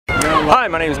Hi,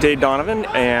 my name is Dave Donovan,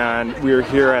 and we're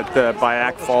here at the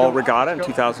BIAC Fall Regatta in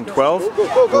 2012.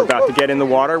 We're about to get in the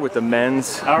water with the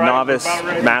men's novice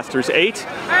Masters 8. In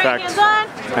fact, I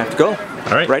have to go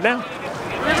right now.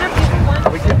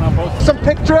 Some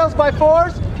pick drills by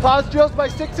 4s, pause drills by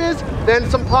 6s, then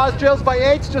some pause drills by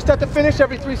 8s just at the finish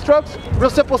every 3 strokes. Real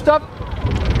simple stuff.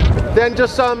 Then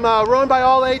just some rowing by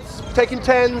all 8s, taking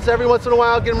 10s every once in a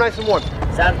while, get them nice and warm.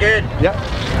 Sound good? Yep.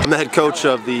 I'm the head coach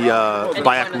of the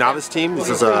BIAC novice team. This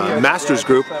is a masters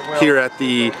group here at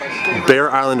the Bair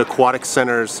Aquatic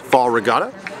Center's Fall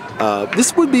Regatta.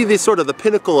 This would be the sort of the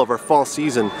pinnacle of our fall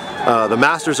season. The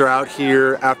masters are out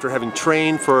here after having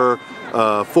trained for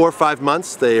 4 or 5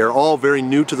 months. They are all very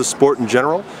new to the sport in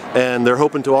general, and they're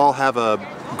hoping to all have a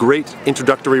great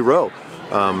introductory row.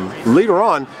 Later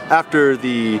on, after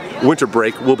the winter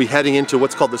break, we'll be heading into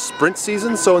what's called the sprint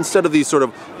season. So instead of these sort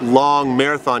of long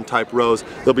marathon type rows,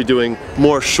 they'll be doing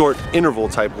more short interval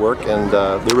type work, and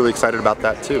they're really excited about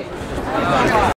that too.